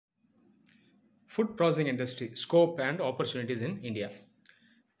Food processing industry, scope and opportunities in India.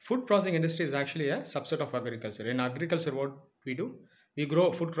 Food processing industry is actually a subset of agriculture. In agriculture, what we do? We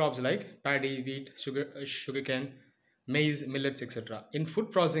grow food crops like paddy, wheat, sugarcane, maize, millets, etc. In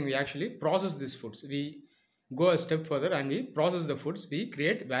food processing, we actually process these foods. We go a step further and we process the foods. We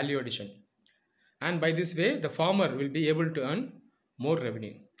create value addition. And by this way, the farmer will be able to earn more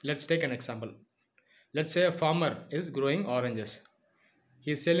revenue. Let's take an example. Let's say a farmer is growing oranges.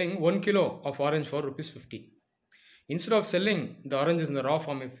 He is selling 1 kilo of orange for rupees 50. Instead of selling the oranges in the raw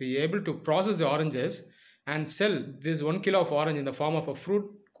form, if we are able to process the oranges and sell this 1 kilo of orange in the form of a fruit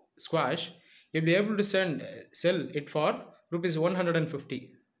squash, you'll be able to sell it for rupees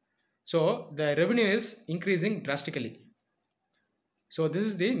 150. So the revenue is increasing drastically. So this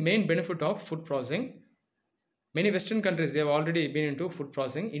is the main benefit of food processing. Many Western countries, they have already been into food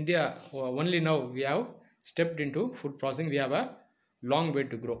processing. India, only now we have stepped into food processing. We have a long way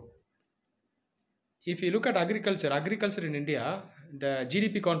to grow. If you look at agriculture in India, the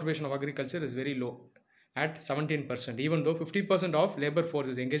GDP contribution of agriculture is very low at 17%. Even though 50% of labor force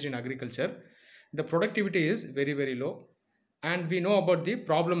is engaged in agriculture, the productivity is very, very low. And we know about the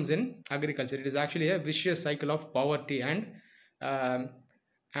problems in agriculture. It is actually a vicious cycle of poverty and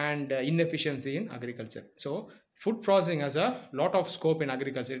inefficiency in agriculture. So food processing has a lot of scope in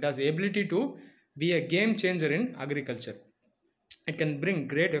agriculture. It has the ability to be a game changer in agriculture. It can bring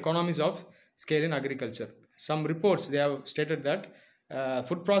great economies of scale in agriculture. Some reports, they have stated that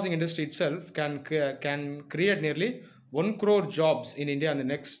food processing industry itself can create nearly 1 crore jobs in India in the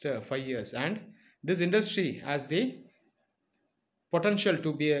next 5 years, and this industry has the potential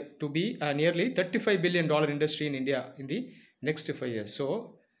to be a nearly $35 billion industry in India in the next 5 years.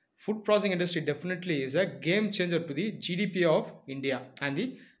 So food processing industry definitely is a game changer to the GDP of India and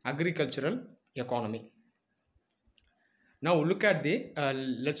the agricultural economy. Now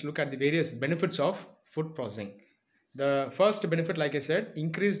let's look at the various benefits of food processing. The first benefit, like I said,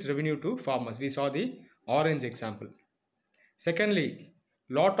 increased revenue to farmers. We saw the orange example. Secondly,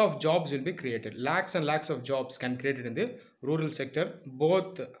 lot of jobs will be created. Lakhs and lakhs of jobs can be created in the rural sector,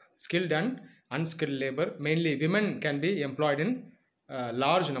 both skilled and unskilled labor. Mainly women can be employed in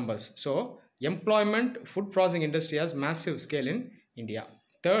large numbers. So employment, food processing industry has massive scale in India.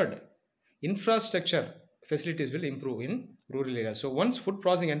 Third, infrastructure facilities will improve in rural areas. So once food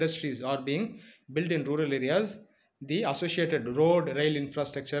processing industries are being built in rural areas, the associated road, rail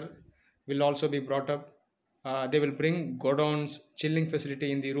infrastructure will also be brought up. They will bring godowns, chilling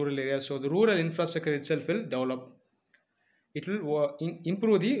facility in the rural areas. So the rural infrastructure itself will develop. It will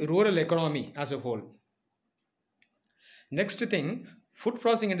improve the rural economy as a whole. Next thing, food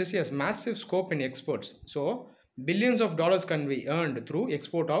processing industry has massive scope in exports. So billions of dollars can be earned through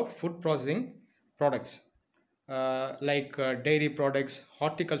export of food processing products. Like dairy products,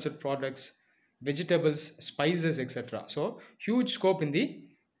 horticulture products, vegetables, spices, etc. So huge scope in the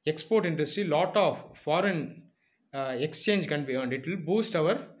export industry. Lot of foreign exchange can be earned. It will boost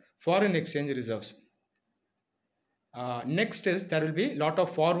our foreign exchange reserves. Next is there will be lot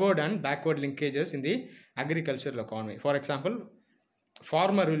of forward and backward linkages in the agricultural economy. For example,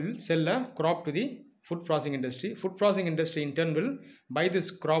 farmer will sell a crop to the food processing industry. Food processing industry in turn will buy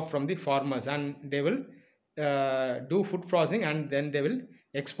this crop from the farmers, and they will do food processing, and then they will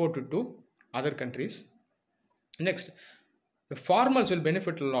export it to other countries. Next, the farmers will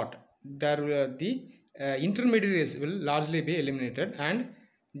benefit a lot. The intermediaries will largely be eliminated, and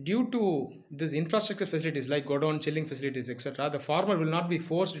due to this infrastructure facilities like godown, chilling facilities, etc., the farmer will not be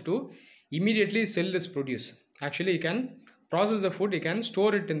forced to immediately sell this produce. Actually, he can process the food, he can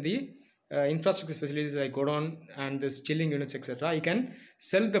store it in the infrastructure facilities like godown and this chilling units, etc. He can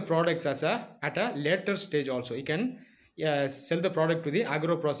sell the products at a later stage also. He can sell the product to the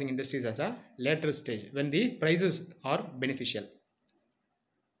agro processing industries at a later stage when the prices are beneficial.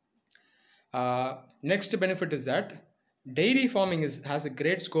 Next benefit is that dairy farming has a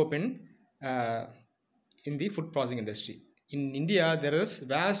great scope in the food processing industry. In India, there is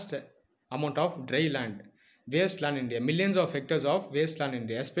vast amount of dry land, wasteland in India, millions of hectares of wasteland in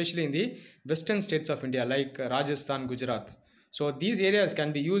India, especially in the western states of India like Rajasthan, Gujarat. So these areas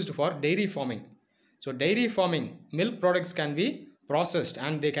can be used for dairy farming. So dairy farming, milk products can be processed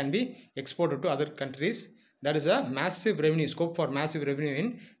and they can be exported to other countries. There is a massive revenue, scope for massive revenue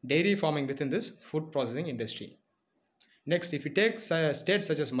in dairy farming within this food processing industry. Next, if you take states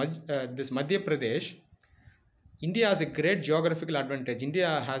such as this Madhya Pradesh, India has a great geographical advantage.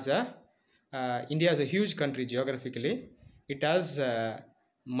 India has a huge country geographically. It has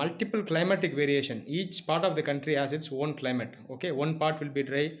multiple climatic variation. Each part of the country has its own climate. Okay, one part will be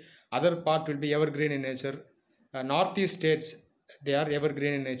dry, other part will be evergreen in nature. Northeast states, they are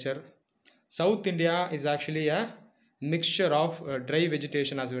evergreen in nature. South India is actually a mixture of dry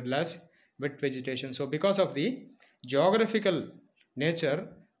vegetation as well as wet vegetation. So because of the geographical nature,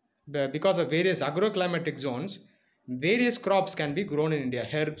 because of various agroclimatic zones, various crops can be grown in India: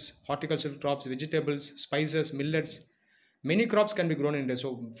 herbs, horticultural crops, vegetables, spices, millets. Many crops can be grown in India.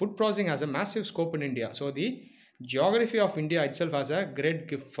 So food processing has a massive scope in India. So the geography of India itself has a great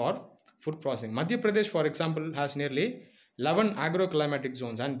gift for food processing. Madhya Pradesh, for example, has nearly 11 agroclimatic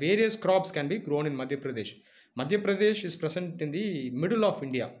zones, and various crops can be grown in Madhya Pradesh. Madhya Pradesh is present in the middle of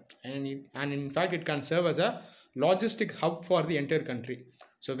India, and in fact it can serve as a logistic hub for the entire country.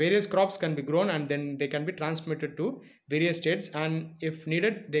 So various crops can be grown and then they can be transmitted to various states, and if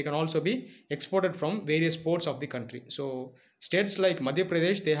needed they can also be exported from various ports of the country. So states like Madhya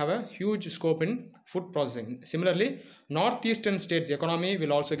Pradesh, they have a huge scope in food processing. Similarly, northeastern states economy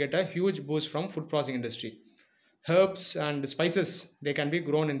will also get a huge boost from food processing industry. Herbs and spices, they can be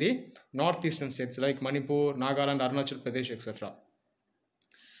grown in the northeastern states like Manipur, Nagaland, Arunachal Pradesh, etc.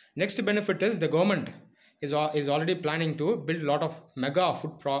 Next benefit is the government is already planning to build a lot of mega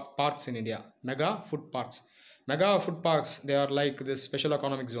parks in India. Mega food parks. Mega food parks, they are like the special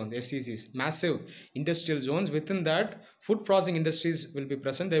economic zones, SEZs, massive industrial zones. Within that, food processing industries will be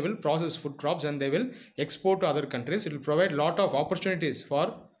present. They will process food crops and they will export to other countries. It will provide a lot of opportunities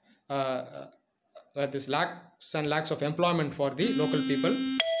for this lakhs and lakhs of employment for the local people,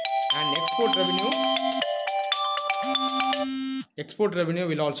 and export revenue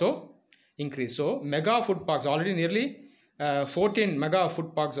will also increase. So mega food parks, already nearly 14 mega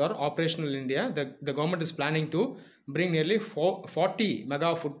food parks are operational in India. The government is planning to bring nearly 40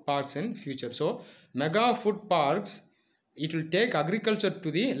 mega food parks in future. So mega food parks, it will take agriculture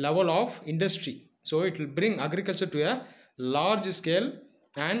to the level of industry. So it will bring agriculture to a large scale,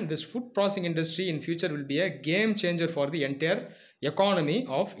 and this food processing industry in future will be a game changer for the entire economy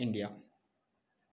of India.